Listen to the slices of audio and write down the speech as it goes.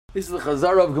This is the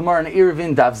Chazara of Gemara and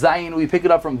Eruvin Daf Zayin. We pick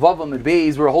it up from Vavam and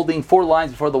Beis. We're holding 4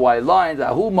 lines before the wide lines.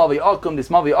 Ahu Mavi Akum, this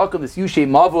Yushay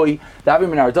Mavoi, the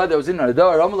Avim in Arda that was in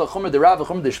Arda, Ramal Chumra the Rav,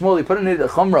 Chumra the Shmuel, he put in it the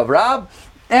Chumra of Rav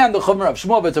and the Chumra of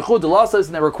Shmuel, but Tzachud Delasas,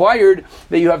 and they're required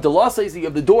that you have Delasas, that you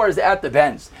have the doors at the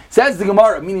bends. Says the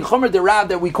Gemara, meaning Chumra the Rav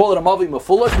that we call it a Mavi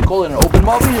Mafulash, we call it an open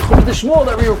Mavi, and Chumra the Shmuel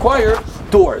that we require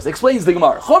doors. Explains the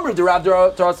Gemara. Chumra the Rav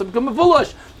Tarasam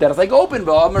Mafulash. That is like open.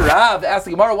 Rav asked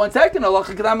the Gemara 1 second.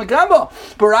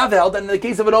 But Rav held that in the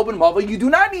case of an open mavi, you do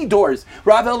not need doors.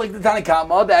 Rav held like the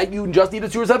Tanakama that you just need a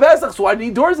Tzuras HaPesach. So why do you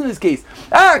need doors in this case?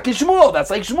 Kishmuel. That's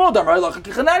like Shmuel.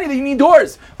 That you need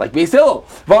doors. Like Beis Hillel.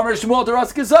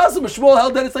 Shmuel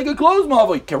held that it's like a closed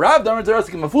mavi. Rav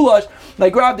Mafulash.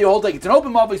 Like Rav, they hold like it's an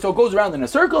open mavi, so it goes around in a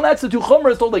circle. And that's the 2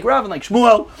 chumras told like Rav and like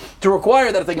Shmuel to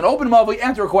require that it's like an open mavi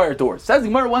and to require doors. Says the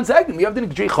Gemara 1 second. We have the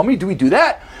Chumri. Do we do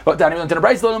that? But down to the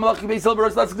Bryce. We pass like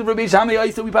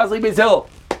Beis Hillel.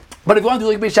 But if you want to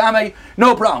do like Beis Shammai,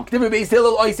 no problem. You want to do like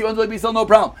Beis Hillel, no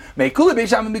problem. Kula Beis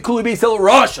Shammai, Kula Beis Hillel,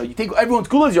 Rasha. You take everyone's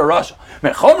kula as your Rasha.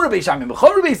 Chomra Beis Shammai,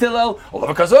 Chomra Beis Hillel,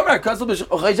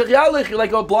 you're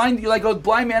like a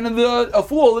blind man in a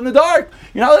fool in the dark.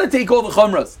 You're not allowed to take all the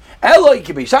chumras.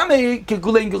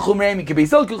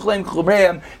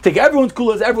 Take everyone's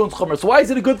kulas, everyone's chumras. So why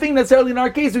is it a good thing necessarily in our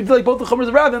case? We do like both the chumras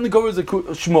of Rav and the chumras of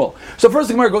Shmuel. So first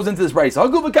the Gemara goes into this price.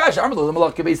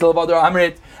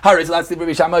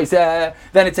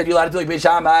 Then it said you're allowed to do like Beis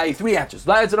Shammai. 3 answers.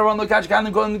 One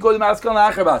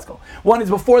is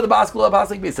before the baskel, pass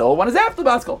like Beis Hillel. One is after the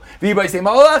baskel. They're both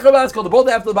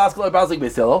after the baskel, pass like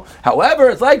Beis Hillel. However,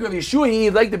 it's like Rav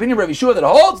Yeshua, like the opinion of Rav Yeshua that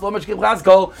holds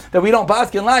that we don't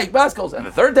baskel like baskels. And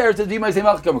the third there says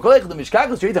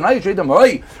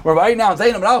we're right now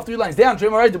saying them 3 lines down.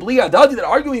 That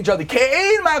arguing each other.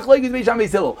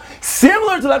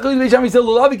 Similar to that Beis Shammai.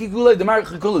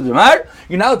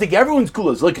 You're now take everyone's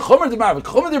kulas. Like Chumra Demar,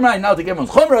 now take everyone's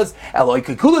chumras. Like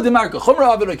Kula Demar,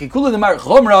 Chumra Avid, like Kula Demar,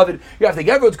 Chumra Avid. You have to take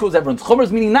everyone's kulas, everyone's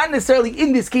chumras, meaning not necessarily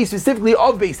in this case specifically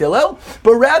of Beis Hillel,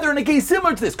 but rather in a case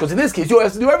similar to this. Because in this case, you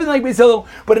have to do everything like Beis Hillel,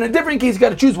 but in a different case, you got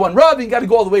to choose one Rav and you got to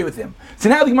go all the way with him. So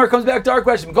now the Gemara comes back to our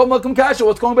question.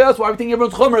 What's going by us? Why are we taking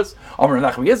everyone's chumras?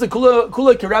 Yes, the Kula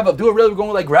Kirav Abdul really we're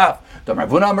going like Rav.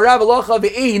 Because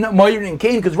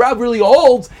Rav really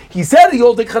holds, he said he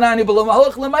holds like Chanani, but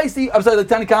upside the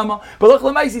Tanakama, but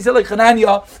he said like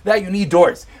Chanania that you need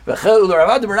doors. But he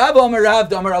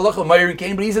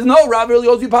says no, Rav really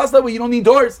holds you past that way, you don't need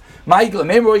doors. Michael,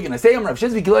 remember what you're going to say?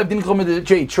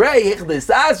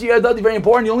 Very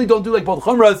important, you only don't do like both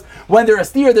chumras when they're a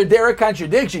steer, they're direct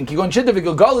contradiction. Like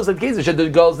the case of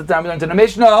Shidduch Galus, the time we learned in the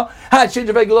Mishnah, had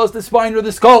Shidduch Galus, the spine or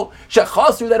the skull.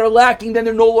 Shachasru that are lacking, then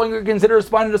they're no longer considered a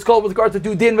spine or the skull with regards to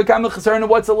do din, and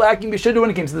what's the lacking when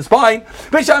it comes to the spine.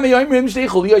 You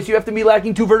have to be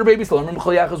lacking 2 vertebrae, is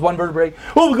 1 vertebrae.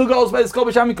 By the skull,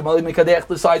 the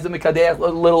size of Mekadech, a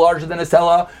little larger than a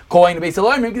Sela, coin, a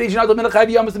Sela, and it's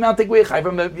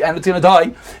going to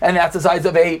die, and that's the size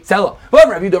of a Sela.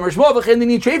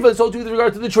 So to with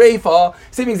regard to the treifa,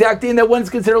 same exact thing that when it's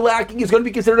considered lacking is going to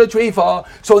be considered a treifa.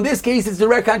 So in this case, it's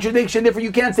direct contradiction. Therefore,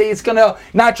 you can't say it's going to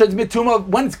not transmit tumah.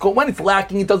 When it's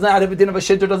lacking, it doesn't have a din of a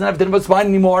shitter, doesn't have a din of a spine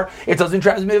anymore. It doesn't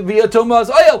transmit via tumah's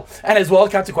oil, and as well,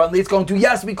 consequently, it's going to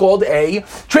be called a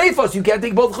treifa. So you can't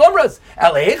take both chumras.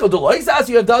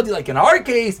 You have dadi like in our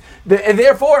case, and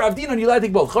therefore Avdinon you allowed to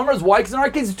take both chumras. Why? Because in our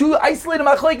case, it's 2 isolated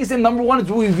machlekes. Number 1 is,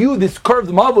 do we view this curved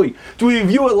mavui? Do we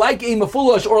view it like a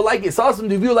mafulash or like a sasam? Do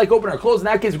we view it like open or closed? In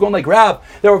that case, we're going like Rav.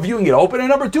 They're viewing it open. And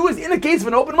number 2 is, in the case of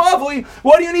an open mavui,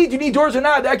 what do you need? Do you need doors or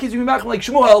not? In that case, you be machlim like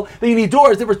Shmuel, then you need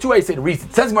doors. There were 2 isolated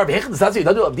reasons. It says you're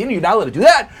not allowed to do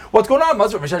that. What's going on?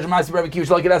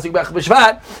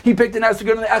 He picked an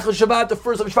Esrog on the Echel Shabbat, the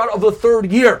first of Shvat of the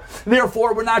 3rd year.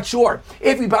 Therefore, we're not sure.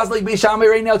 If we pass like Beis Shammai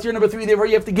right now, it's year number 3, therefore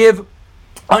you have to give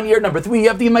on year number 3, you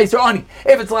have to give Meiser Ani.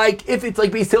 If it's like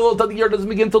Beis Hillel, the year doesn't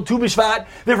begin until Tu B'Shvat,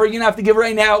 therefore you're going to have to give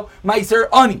right now Meiser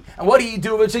Ani. And what do you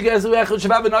do? Beis Isurin,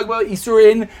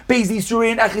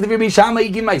 Echad Beis Shammai,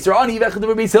 you give Meiser Ani, Echad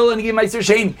Beis Hillel, and you give Meiser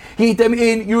Sheni. You eat them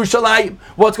in Yerushalayim.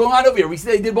 What's going on over here? We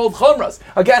said they did both chumras.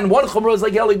 Again, one chumra is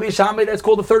like Beis Shammai, that's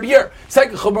called the 3rd year.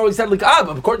 Second chumra, we said like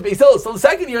but according to Beis Hillel, it's still the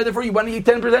 2nd year, therefore you want to eat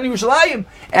 10% in Yerushalayim.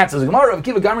 Answers the Gemara of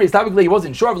Kiva Gamri, he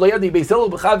wasn't sure. You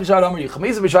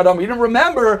didn't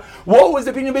remember what was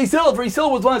the opinion of Beis Hillel. For Beis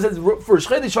Hillel was one that says for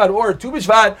Shchei Shvat or Tu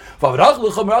B'Shvat,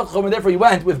 therefore he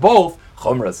went with both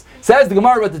Chumras. Says the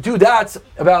Gemara about the two dots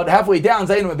about halfway down,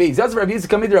 Zayin and Beis. Yosef Rav Yisrael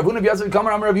come into Rav Huna, Yosef come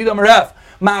Rav Yehuda Marav.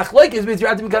 Machlek is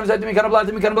mitzvah mikan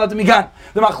mikan.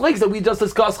 The machlek that we just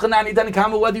discussed, Chanani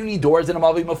Tanikama, whether you need doors in a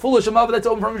mavi, mafulish a mavi that's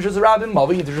open from Rishus Rabbim,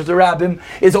 mavi into Rishus Rabbim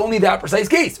is only that precise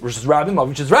case. Rishus Rabbim,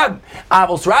 mavi Rishus Rabbim.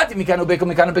 Avol Srati mikan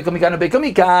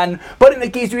mikan. But in the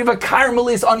case where you have a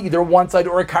caramelis on either one side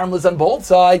or a caramelis on both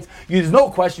sides, there's no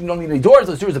question you don't need any doors.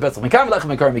 Let's do a pesach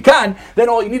mikan. Then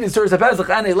all you need is a pesach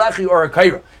and a lechi or a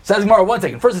kaira. Says Gemara, 1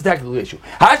 second. First, a technical issue.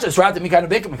 Hashas Srati mikan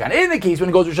mikan. In the case when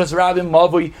it goes to Rishus Rabbim,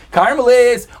 mavi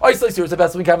caramelis.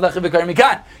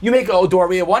 You make a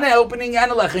doorway at one opening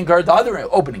and a lechin card the other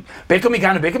opening. You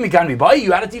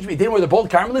had to teach me where the both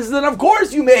caramelis, then of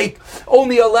course you make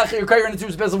only a lechin or and a two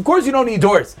special. Of course you don't need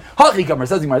doors. This is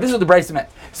what the Bryce meant.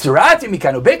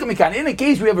 In a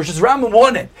case we have a shizram on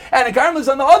one end and a caramelis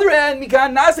on the other end, we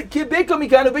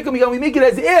make it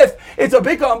as if it's a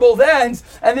bika on both ends,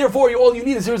 and therefore all you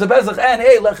need is a pesach and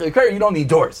a lechin. You don't need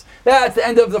doors. That's the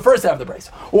end of the first half of the Bryce.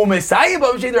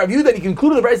 Then he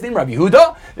concluded the Bryce name Rabbi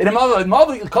Yehuda.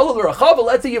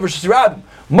 Let's say you have a Shizrabim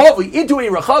Mavi into a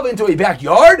Rachava, into a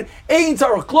backyard. Ein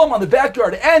Tzarach Klum on the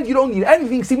backyard, and you don't need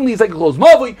anything. Seemingly, it's like a closed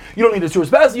Mavi. You don't need a Surah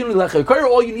Spaz. You don't need a Lechei.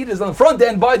 All you need is on the front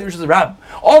end by the Shizrabim.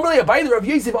 Already, by the Rav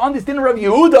Yosef on this dinner, Rabbi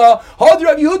Yehuda. Had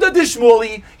Rabbi Yehuda to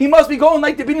Shmueli. He must be going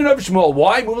like the binyan of Shmuel.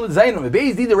 Why? Moving to Zayin of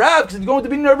Beis the Rav, because he's going to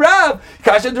the binyan of Rav.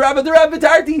 Kasha the Rav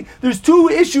V'tarti. There's two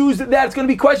issues that's going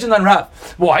to be questioned on Rav.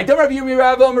 Why? Rav Yirmi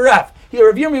Rav Rav. Here,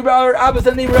 Rav Yirmi Rav Abbas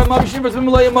and Rav Mavi Shivas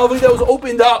V'Malaya Mavi that was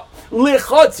opened up.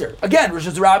 Lechatzer. Again,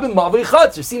 Rishus Rabbim Mavi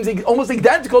Chatzer seems like almost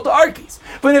identical to our case.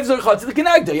 But if there's a Chatzer, the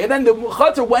Kenegda, and then the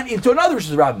Chatzer went into another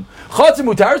Rishus Rabbim. Chatzer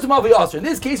Mutar to Mavi Asr. In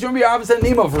this case, Rav Abbas and the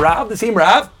name of Rav, the same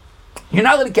Rav. You're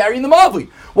not going to carry in the Mavi.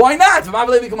 Why not? Why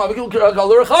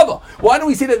don't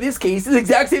we say that this case is the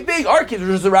exact same thing? Our case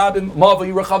is just Rabbim,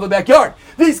 Mavi, Rechava, backyard.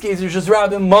 This case is just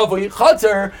Rabbim, Mavi,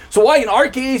 Chatzer. So why in our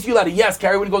case you let a yes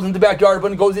carry when it goes into the backyard, but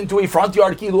when it goes into a front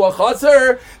yard, Kilu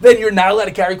Chatzer, then you're not allowed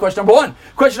to carry? Question number 1.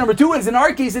 Question number 2 is in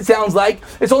our case it sounds like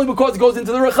it's only because it goes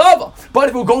into the Rechava. But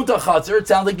if it will go into a Chatzer, it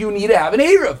sounds like you need to have an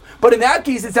Erev. But in that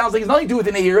case it sounds like it's nothing to do with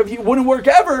an Erev. It wouldn't work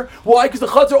ever. Why? Because the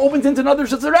Chatzer opens into another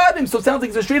Shitzer Rabbim. So it sounds like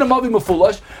it's a straight Mavi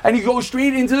Mefulash, and you go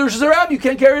straight into the Rishus Rabbim. You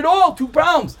can't carry it all. 2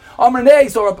 pounds.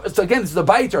 So again, this is the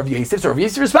bite of Yosef. So Rav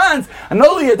Yosef responds, I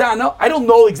don't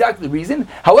know exactly the reason.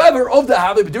 However, of the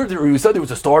Havei B'dur to Yerusa, there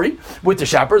was a story with the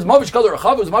shepherds. Mavish Kaler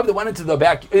Rachav was Mavi that went into the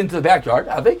backyard.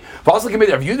 Havei. Vasal came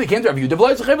to review. They came to review. The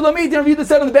review that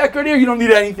said on the backyard here, you don't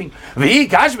need anything. V'hi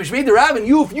Kash Mishmei the Rav, and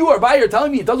if you are by here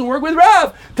telling me it doesn't work with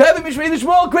Rav, Tevin Mishmei the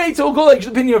Shmuel, great. So we'll go like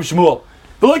the opinion of Shmuel.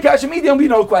 V'lo Kash Midi, there'll be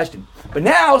no question. But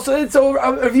now, so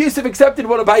Rav Yosef accepted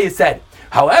what Abaye said.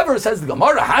 However, says the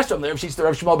Gemara, Hasham, Rav Shishis to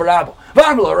Rav Shmuel Barabba.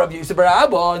 V'amlo Rav Yosef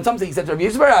Barabba, and something he said to Rav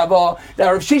Yosef Barabba, that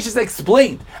Rav Shishis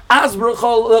explained, I'm going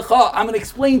to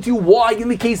explain to you why in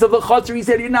the case of the Chatzar, he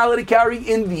said you're not allowed to carry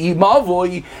in the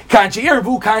Mavoi, Kancha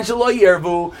Yervu, Kancha Lo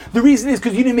Yervu. The reason is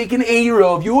because you didn't make an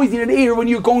Erev. You always need an Erev when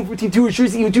you're going between 2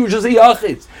 Rishus, even 2 Rishus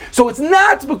Yachids. So it's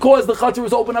not because the Chatzar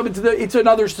was open up into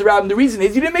another Shirab. The reason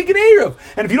is you didn't make an Erev.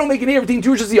 And if you don't make an Erev between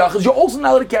 2 Rishus Yachids, you're also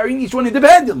not allowed to carry in each one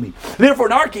independently. Therefore,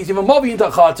 in our case, if a Mavi into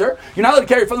a Chatzar, you're not allowed to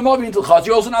carry from the Mavi into the Chatzar.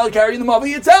 You're also not allowed to carry in the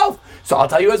Mavi itself. So I'll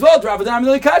tell you as well,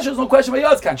 there's no question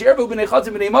about us. The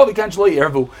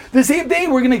same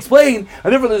thing we're going to explain,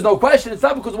 and therefore there's no question. It's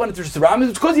not because when it's Shirab,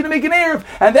 it's because you didn't make an Erev.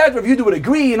 And that Rav Yehuda would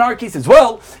agree in our case as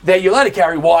well, that you're allowed to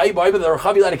carry. Why? By the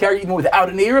Rechava, you're allowed to carry even without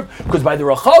an Erev, because by the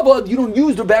Rechava, you don't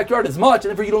use the backyard as much, and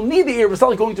therefore you don't need the Erev. It's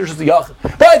not like going to Rishus Yachid.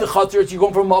 By the Chatzar, you're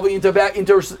going from Mavi into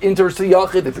Rishus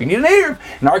Yachid. If you need an Erev,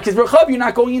 in our case, Rechava, you're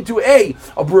not going into a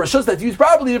Rishus that's used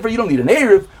properly, therefore you don't need an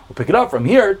Erev. We'll pick it up from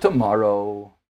here tomorrow.